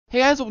Hey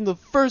guys, welcome to the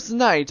first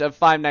night of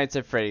Five Nights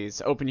at Freddy's.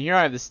 Open here,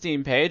 I have the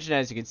Steam page, and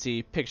as you can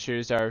see,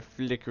 pictures are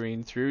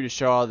flickering through to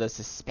show all the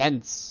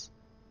suspense.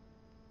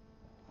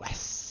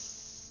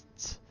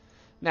 West.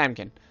 Nah, I'm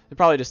kidding. They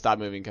probably just stopped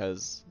moving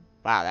because,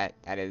 wow,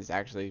 that is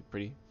actually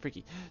pretty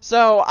freaky.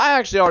 So, I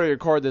actually already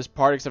recorded this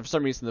part, except for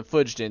some reason the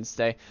footage didn't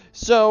stay.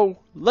 So,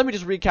 let me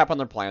just recap on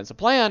their plans. The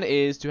plan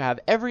is to have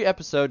every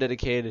episode will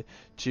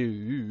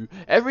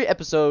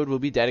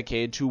be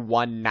dedicated to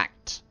one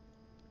night.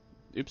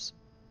 Oops.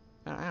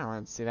 I don't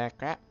want to see that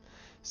crap.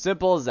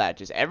 Simple as that.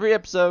 Just every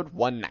episode,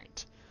 one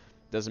night.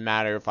 Doesn't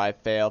matter if I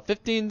fail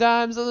 15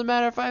 times. Doesn't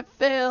matter if I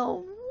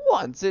fail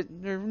once.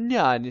 Or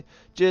none.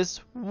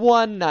 Just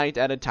one night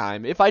at a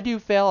time. If I do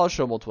fail, I'll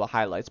show multiple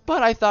highlights.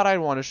 But I thought I'd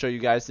want to show you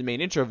guys the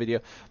main intro video,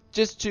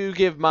 just to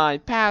give my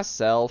past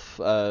self,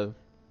 kind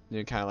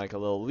of like a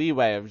little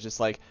leeway of just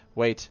like,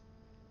 wait,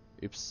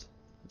 oops.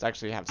 Let's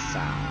actually have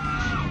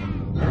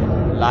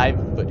sound. Live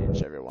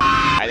footage, everyone.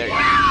 Alright, there you go.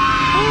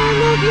 I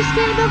love your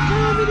stand-up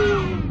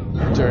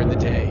comedy! During the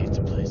day, it's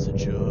a place of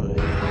joy.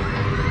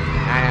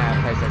 I know,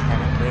 a place that's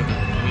kind of freaky.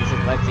 He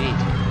says, let's eat.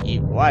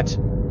 Eat what?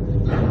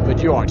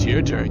 But you aren't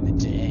here during the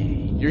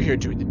day. You're here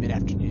during the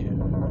mid-afternoon.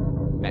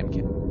 No, I'm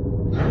kidding.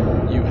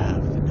 You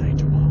have the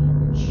night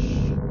watch.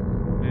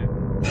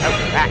 Oh,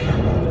 crack!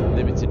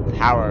 Limited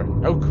power.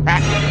 Oh,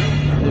 crack!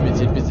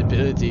 Limited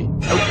visibility.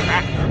 Oh,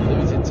 crack!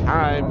 Limited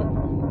time.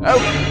 Oh,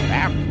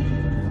 crap!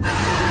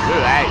 Ooh,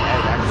 hey,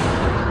 actually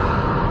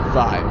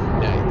 5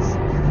 nights.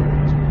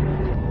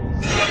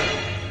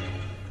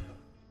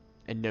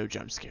 And no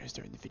jump scares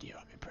during the video,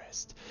 I'm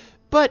impressed.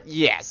 But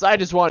yes, I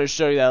just wanted to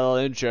show you that little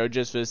intro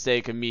just for the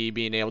sake of me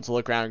being able to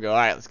look around and go,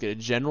 alright, let's get a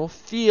general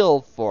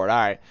feel for it,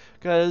 alright.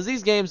 Because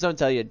these games don't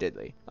tell you a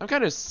diddly. I'm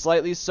kind of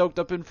slightly soaked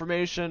up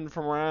information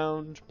from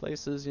around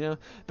places, you know.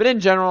 But in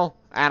general,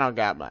 I don't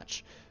got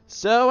much.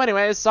 So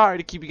anyways, sorry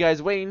to keep you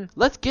guys waiting.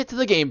 Let's get to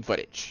the game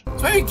footage. So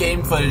maybe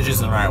game footage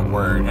isn't the right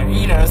word. I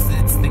mean, you know,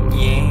 it's the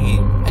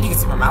game. And you can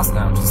see my mouse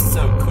now, which is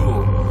so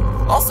cool.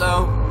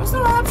 Also, there's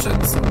no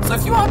options. So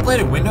if you want to play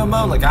it in window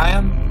mode like I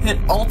am, hit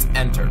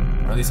Alt-Enter.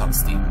 Or at least on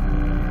Steam.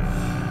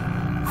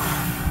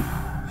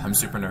 I'm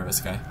super nervous,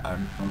 guy.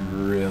 I'm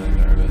really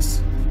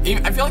nervous.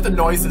 I feel like the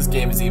noise of this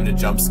game is even a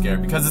jump scare,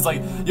 because it's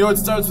like, you know, it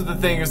starts with the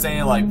thing you're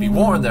saying like, be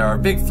warned, there are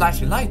big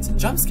flashing lights and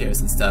jump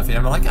scares and stuff, and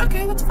I'm like,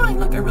 okay, that's fine,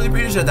 look, I really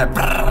appreciate that.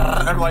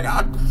 And I'm like,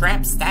 oh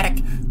crap,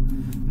 static.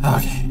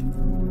 Okay.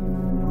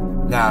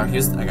 Now,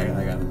 here's, I gotta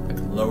like,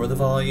 lower the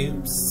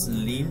volume,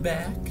 lean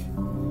back.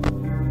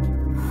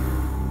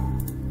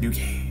 New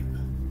game.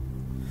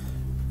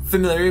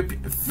 Familiar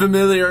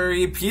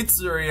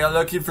pizzeria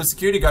looking for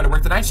security guard to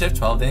work the night shift,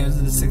 12 days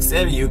to 6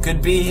 a.m. You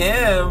could be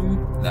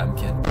him. No, I'm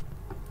kidding.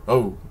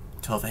 Oh,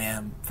 12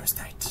 a.m. first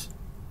night.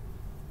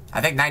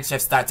 I think night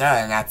shift starts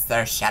early and that's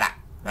their shut up.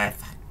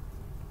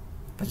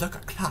 But look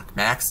at clock,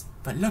 Max.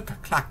 Okay,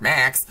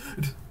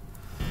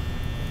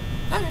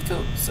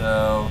 cool.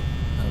 So,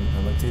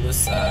 I'll look to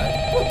this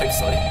side. Oh,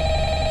 pixely.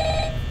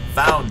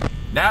 Found.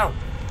 No.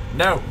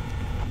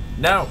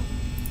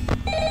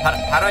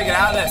 How do I get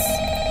out of this?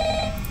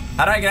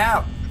 How do I get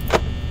out?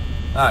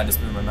 Oh, I just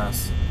moved my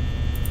mouse.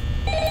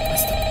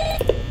 What's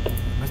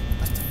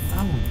the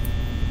phone?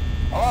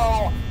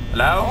 Hello?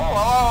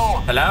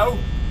 Hello? Hello?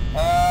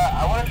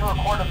 I wanted to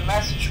record a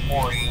message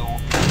for you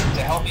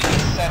to help you get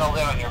settled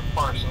in on your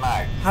first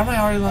night. How did I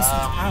already lose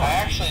power? I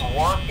actually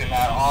worked in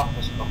that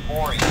office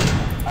before you.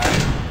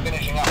 I'm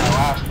finishing up my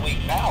last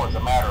week now, as a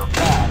matter of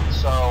fact,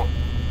 so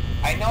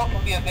I know it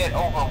can be a bit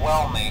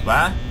overwhelming.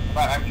 What?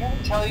 But I'm here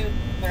to tell you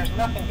there's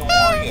nothing to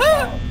worry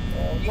about.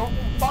 You'll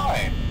be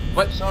fine.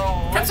 What?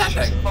 So let's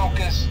just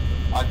focus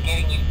on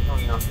getting you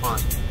through your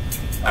first week.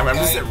 Okay? I'm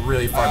gonna sit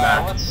really far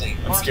back. Let's see.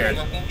 I'm scared.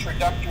 There's an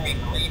introductory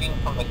greeting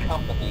from the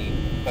company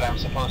that I'm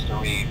supposed to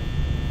read.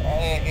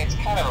 It's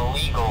kind of a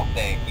legal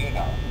thing, you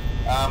know.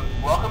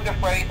 Welcome to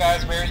Freddy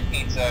Fazbear's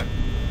Pizza,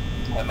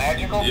 a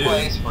magical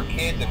place for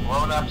kids and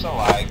grown-ups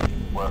alike,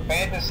 where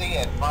fantasy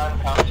and fun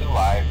come to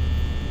life.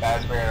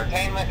 Fazbear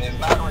Entertainment is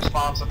not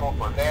responsible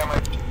for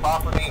damage to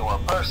property or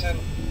person.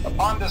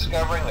 Upon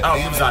discovering that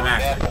damage or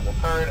death has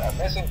occurred, a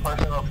missing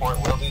person report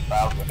will be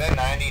filed within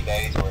 90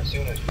 days or as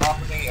soon as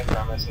property and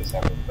premises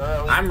have been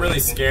thoroughly I'm really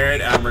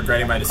scared and I'm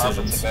regretting my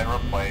decisions. Have been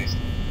replaced,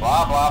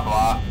 blah, blah,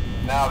 blah.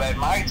 Now, that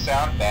might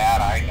sound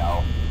bad, I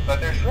know, but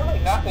there's really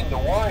nothing to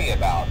worry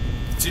about.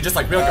 See, just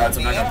like real guards,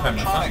 I'm not going to play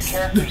my animatronic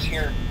characters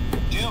here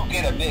do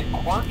get a bit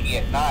quirky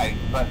at night,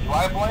 but do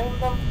I blame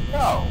them?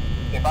 No.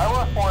 If I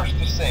were forced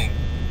to sing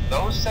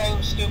those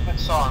same stupid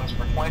songs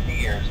for 20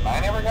 years and I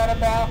never got a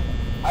bath,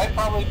 I'd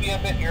probably be a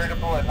bit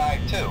irritable at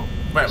night too.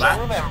 Wait, so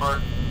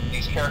remember,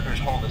 these characters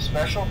hold a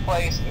special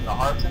place in the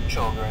hearts of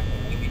children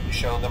and we need to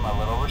show them a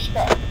little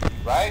respect,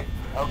 right?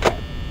 Okay.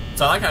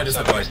 So I like how I just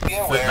have to like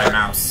flip my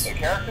mouse. The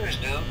characters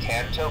do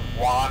tend to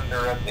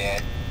wander a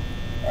bit.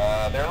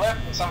 They're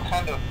left in some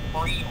kind of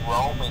free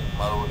roaming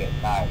mode at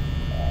night.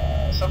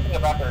 Something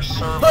about their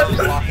servers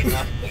locking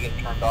up if they get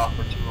turned off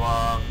for too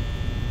long.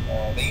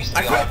 They used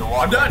to be allowed to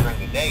walk during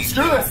the day,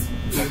 Screw this!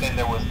 But then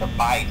there was the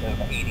bite of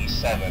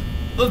 87.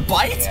 The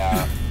bite?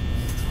 Yeah.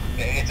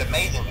 it's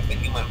amazing that the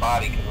human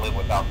body can live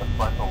without the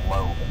frontal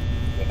lobe,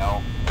 you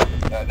know?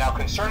 Now,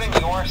 concerning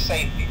your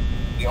safety,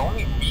 the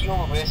only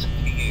real risk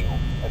to you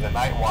as a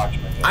night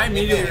watchman... I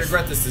immediately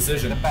regret this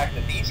decision. ...the fact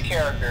that these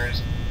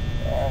characters,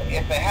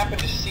 if they happen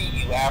to see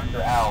you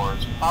after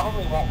hours,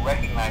 probably won't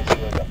recognize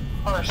you as a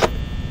person.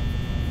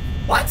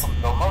 What?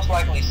 They'll most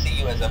likely see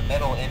you as a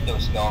metal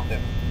endoskeleton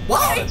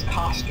Why? with its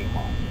costume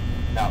on.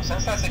 Now,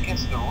 since that's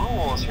against the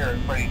rules here at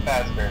Freddy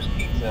Fazbear's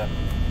Pizza,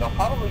 they'll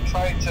probably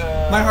try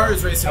to... My heart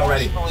is racing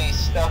already. ...forcefully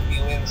stuff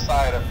you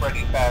inside a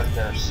Freddy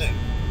Fazbear suit.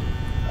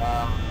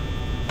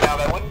 Now,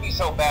 that wouldn't be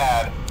so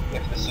bad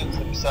if the suits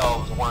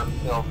themselves weren't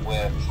filled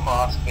with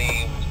cross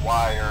beams,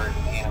 wires,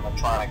 and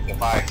animatronic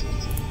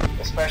devices,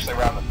 especially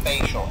around the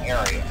facial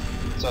area.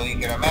 So you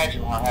can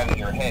imagine how having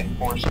your head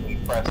forcefully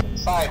pressed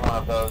inside one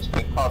of those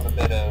could cause a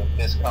bit of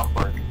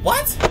discomfort.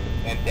 What?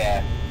 And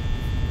death.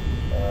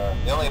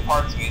 The only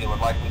parts of you that would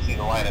likely see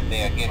the light of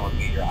day again would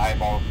be your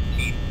eyeballs and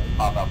teeth that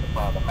pop out the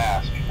front of the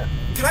mask.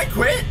 Can I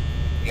quit?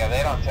 Yeah,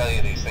 they don't tell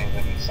you these things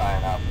when you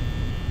sign up.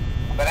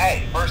 But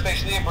hey, first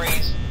station of the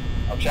breeze.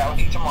 I'll chat with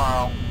you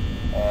tomorrow.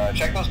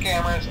 Check those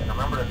cameras and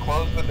remember to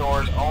close the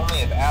doors only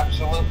if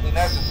absolutely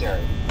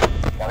necessary.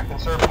 Gotta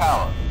conserve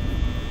power.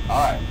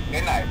 Alright,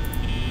 good night.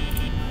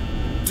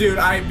 Dude,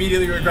 I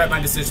immediately regret my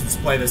decision to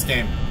play this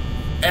game.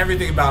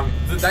 Everything about it.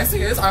 The nice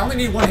thing is, I only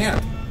need one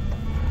hand.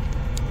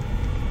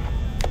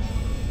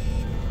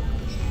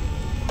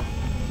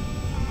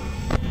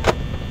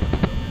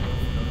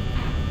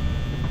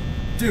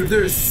 Dude,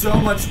 there's so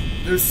much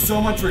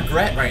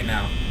regret right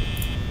now.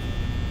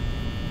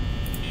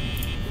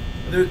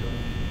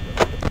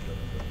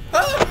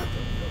 Ah!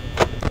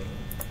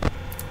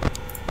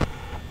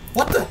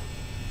 What the?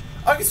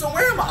 Okay, so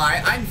where am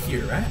I? I'm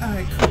here, right?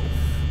 Alright, cool.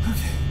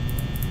 Okay,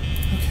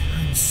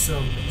 I'm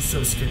so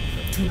scared.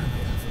 Turn my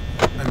light off.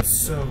 I'm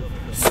so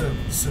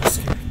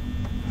scared.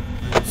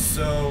 I'm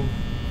so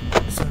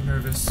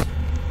nervous.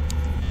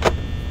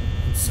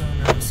 I'm so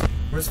nervous.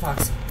 Where's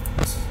Foxy?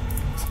 Where's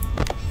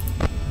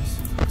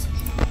Foxy?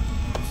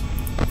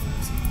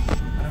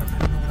 I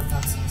don't know what a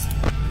Foxy is. I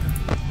don't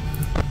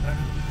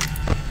know.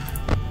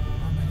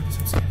 Oh my goodness,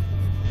 I'm scared.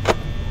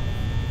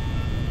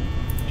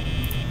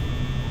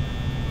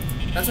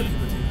 That's what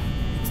people do.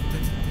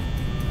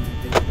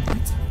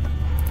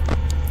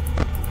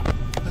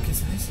 Okay,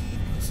 so this.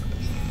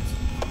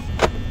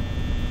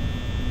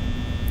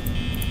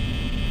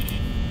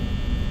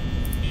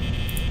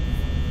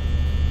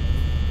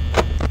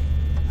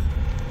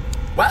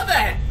 Well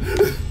then!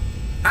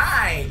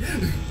 Hi!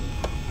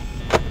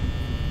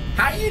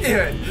 How you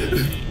doing?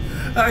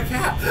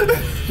 Cat.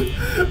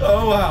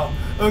 Oh wow.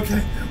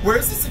 Okay.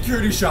 Where's the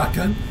security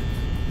shotgun?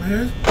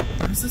 Where's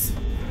this?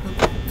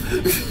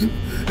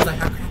 It's like,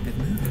 how crap is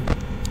moving?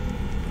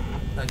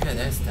 Okay,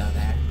 they're still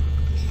there.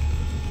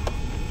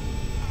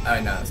 Oh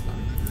no, that's fine.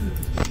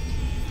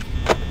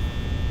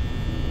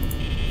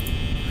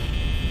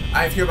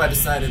 I have hereby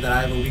decided that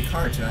I have a weak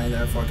heart and I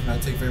therefore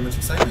cannot take very much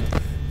excitement.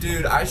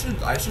 Dude, I should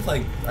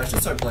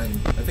start playing.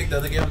 I think the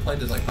other game I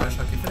played is like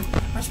Bioshock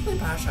Infinite. I should play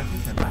Bioshock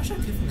Infinite. Bioshock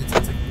Infinite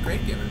sounds like a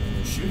great game. I mean,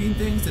 there's shooting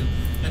things and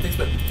things,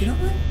 but you know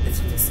what? If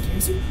something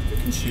scares you, you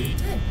can shoot it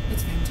dead.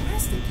 It's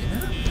fantastic, you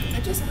know? I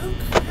just, oh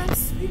crap,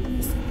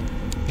 sweetness.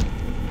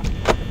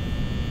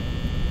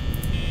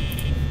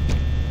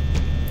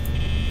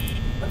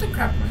 What the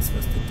crap am I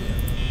supposed to do?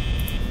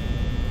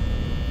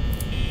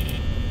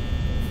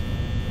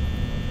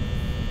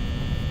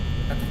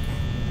 What the crap?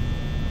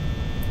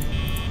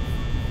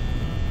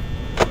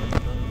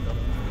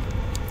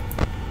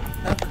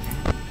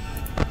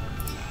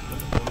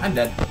 I'm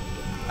dead.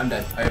 I'm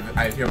dead.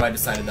 I have hereby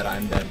decided that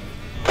I'm dead.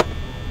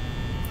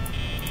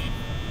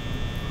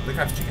 Look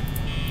at chicken.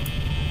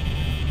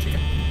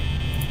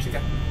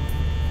 Chicken.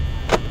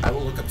 I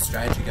will look up the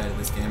strategy guide of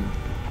this game.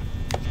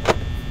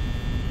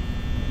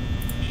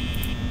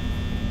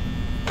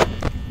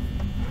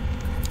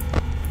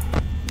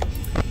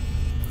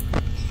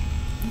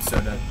 I'm so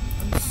dead.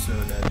 I'm so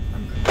dead.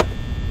 I'm dead.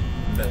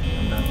 I'm dead.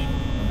 I'm done.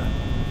 I'm done.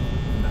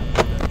 I'm done.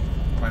 I'm dead.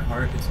 My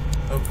heart is.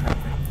 Oh crap.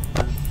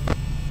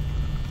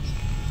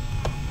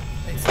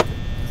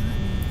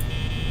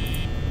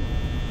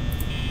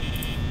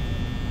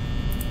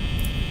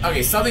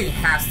 Okay, something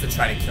has to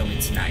try to kill me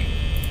tonight.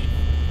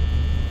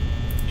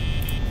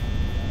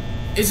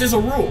 It's just a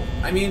rule.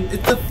 I mean,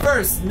 it's the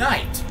first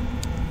night.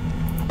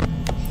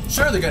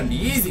 Sure, they're gonna be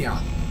easy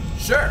on me.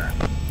 Sure.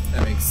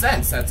 That makes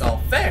sense. That's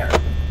all fair.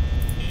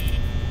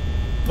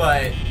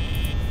 But...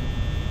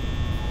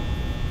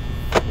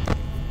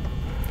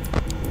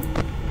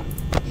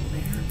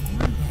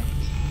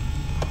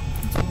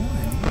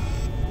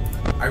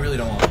 I really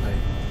don't want to play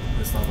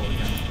this level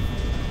again.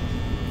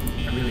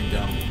 I really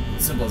don't.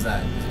 Simple as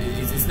that.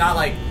 It's not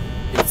like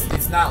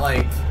it's not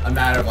like a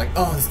matter of like,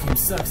 oh, this game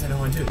sucks, I don't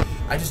want to do it.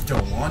 I just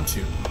don't want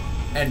to.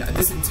 And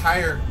this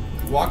entire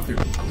walkthrough,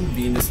 I'm gonna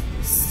be in this.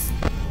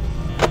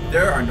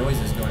 There are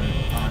noises going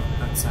on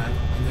outside,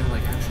 and they're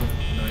like actual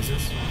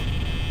noises.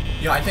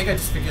 You know, I think I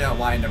just figured out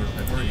why I never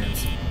play horror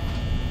games.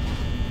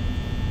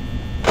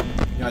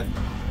 You know,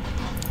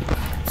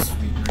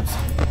 sweet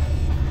mercy.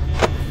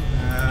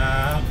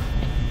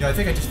 I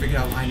think I just figured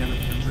out why I never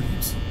play horror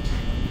games.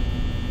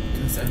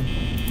 Because I'm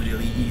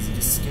really easy to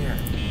scare.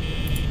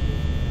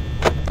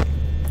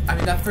 I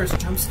mean, that first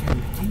jump scare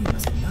in the beginning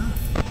was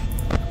enough.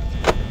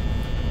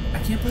 I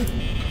can't believe it.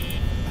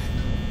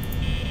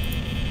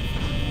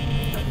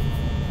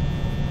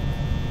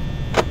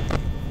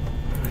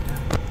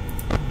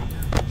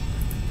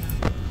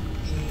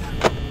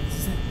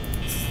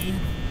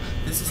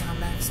 This is how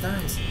Max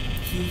dies.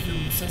 He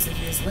who says that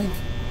he is Link.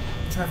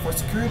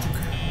 Triforce of Courage and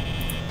crap.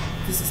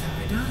 This is how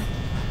I die.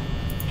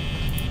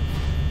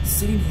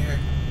 Sitting here,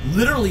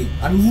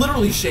 I'm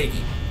literally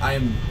shaking. I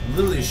am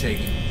literally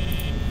shaking.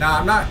 Now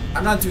I'm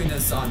not doing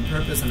this on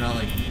purpose. I'm not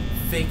like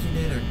faking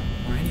it or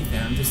anything.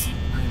 I'm not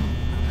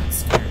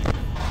scared.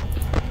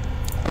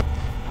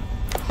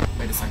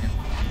 Wait a second.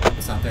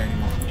 It's not there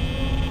anymore.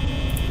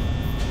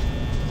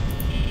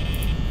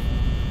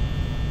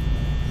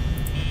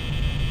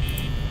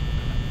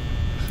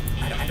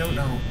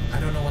 I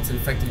don't know what's an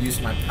effective use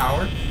of my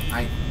power.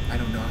 I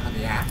don't know how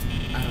they act.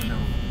 I don't know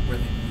where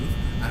they move.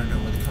 I don't know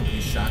where the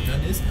company's shotgun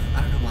is.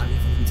 I don't know why we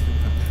have a limited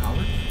amount of power.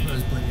 One of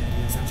those bloody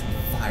ideas actually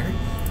fired.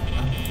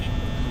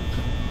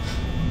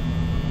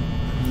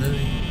 I'm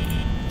literally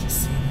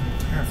just sitting here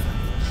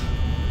terrified.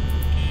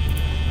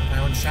 My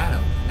own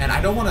shadow. And I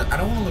don't wanna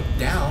look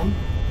down.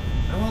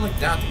 I don't wanna look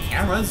down at the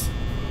cameras.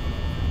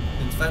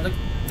 If I look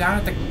down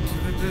at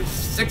the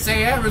 6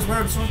 a.m. is where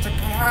I'm supposed to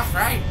come off,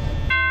 right?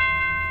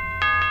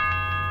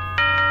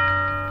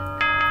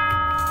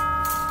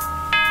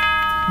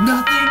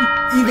 Nothing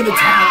even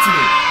attacked me.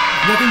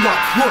 Nothing got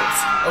close.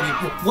 Okay,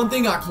 well, one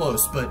thing got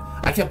close, but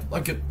I kept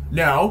like,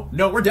 no,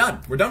 we're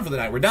done. We're done for the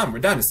night. We're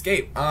done.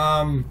 Escape.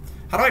 How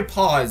do I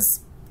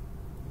pause?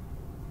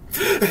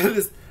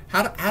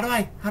 how do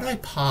I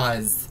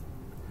pause?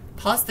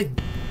 Pause the.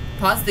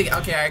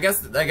 Okay, I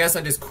guess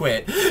I just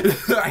quit.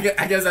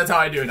 I guess that's how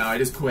I do it now. I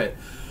just quit.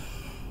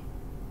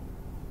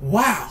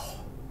 Wow.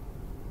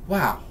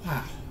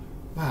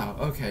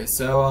 Okay,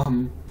 so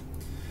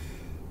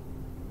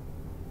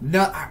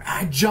no,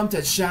 I jumped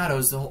at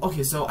shadows the whole.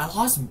 Okay, so I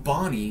lost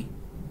Bonnie.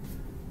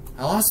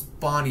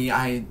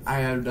 I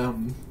had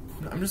I'm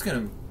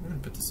gonna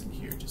put this in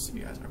here just so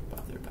you guys aren't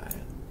bothered by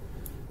it.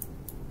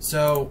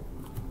 So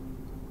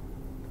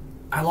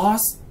I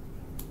lost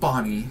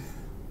Bonnie.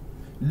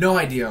 No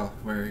idea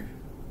where.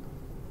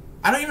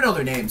 I don't even know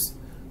their names.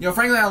 You know,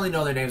 frankly, I only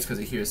know their names because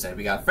of hearsay.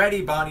 We got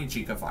Freddy, Bonnie,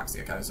 Chica,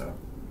 Foxy. Okay, so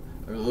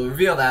I'll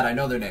reveal that. I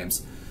know their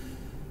names.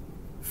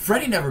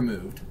 Freddy never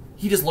moved.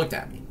 He just looked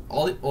at me.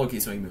 Okay,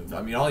 so he moved.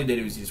 I mean, all he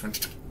did was he just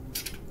went,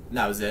 and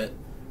that was it.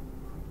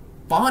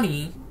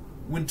 Bonnie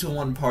went to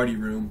one party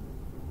room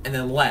and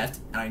then left,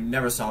 and I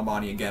never saw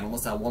Bonnie again,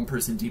 unless that one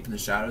person deep in the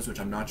shadows, which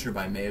I'm not sure, but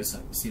I may have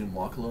seen him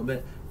walk a little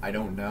bit. I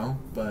don't know,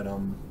 but I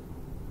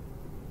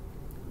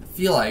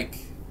feel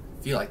like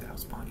that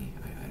was Bonnie.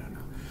 I don't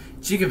know.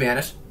 Chica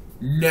vanished.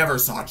 Never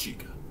saw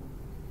Chica.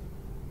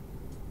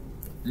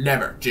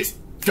 Never. Just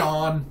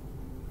gone.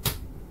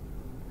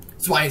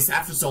 That's why I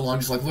sat for so long,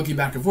 just like looking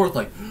back and forth,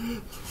 like.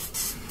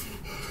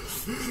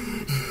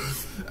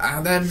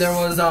 And then there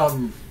was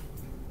you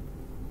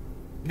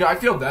know, I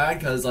feel bad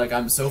because like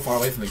I'm so far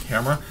away from the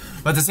camera,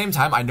 but at the same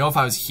time, I know if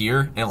I was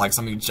here and like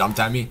something jumped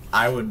at me,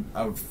 I would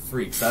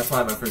freak. So that's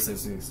why my first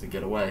instinct is to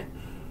get away.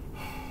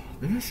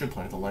 Maybe I should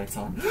play the lights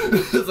on.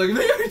 It's like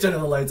maybe I should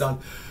have the lights on.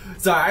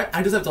 Sorry,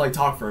 I just have to like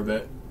talk for a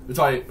bit. That's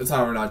why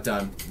we're not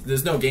done.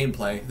 There's no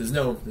gameplay. There's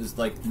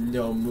like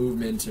no we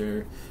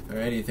or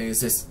anything. It's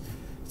just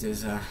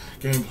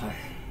gameplay.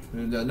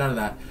 None of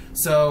that.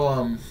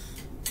 So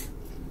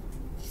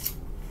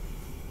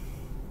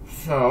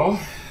So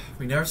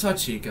we never saw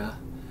Chica.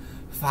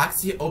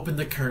 Foxy opened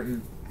the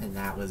curtain, and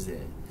that was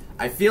it.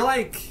 I feel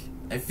like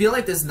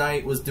this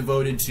night was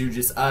devoted to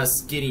just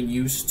us getting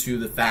used to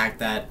the fact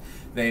that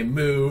they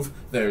move,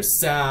 there's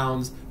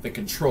sounds, the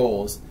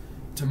controls.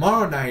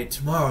 Tomorrow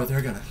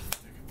they're gonna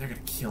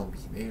kill me.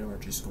 They are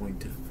just going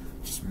to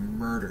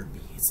murder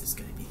me. It's just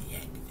gonna be the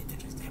end of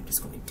it. I'm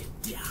just going to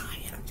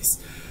die, and I'm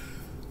just.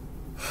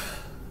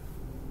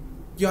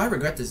 Yo, I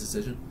regret this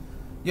decision.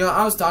 You know,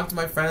 I was talking to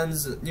my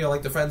friends, you know,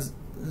 like the friends,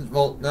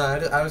 well, no,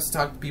 I was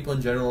talking to people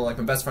in general, like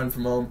my best friend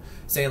from home,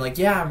 saying like,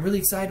 yeah, I'm really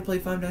excited to play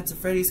Five Nights at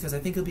Freddy's because I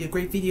think it'll be a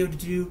great video to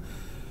do.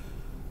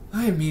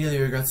 I immediately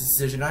regret this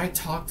decision. I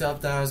talked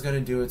up that I was going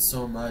to do it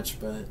so much,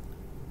 but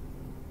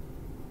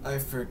I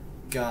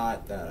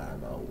forgot that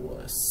I'm a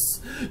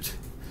wuss.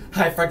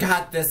 I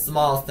forgot this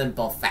small,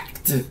 simple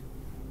fact.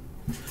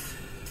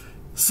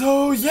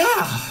 So,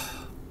 yeah.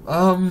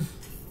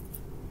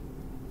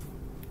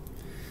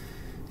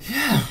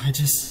 Yeah, I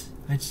just,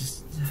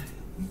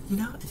 you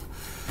know,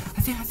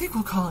 I think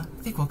we'll call it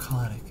a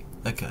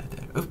good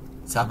day. Oop,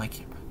 it's on my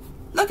camera.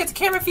 Look, it's a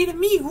camera feed of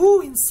me.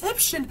 Ooh,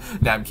 Inception.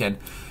 Nah, I'm kidding.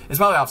 It's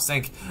probably off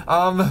sync.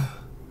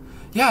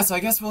 Yeah, so I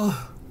guess we'll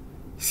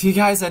see you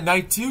guys at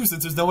night 2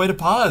 since there's no way to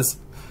pause.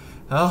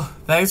 Well,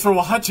 thanks for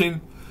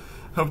watching.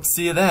 Hope to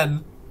see you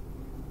then.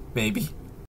 Maybe.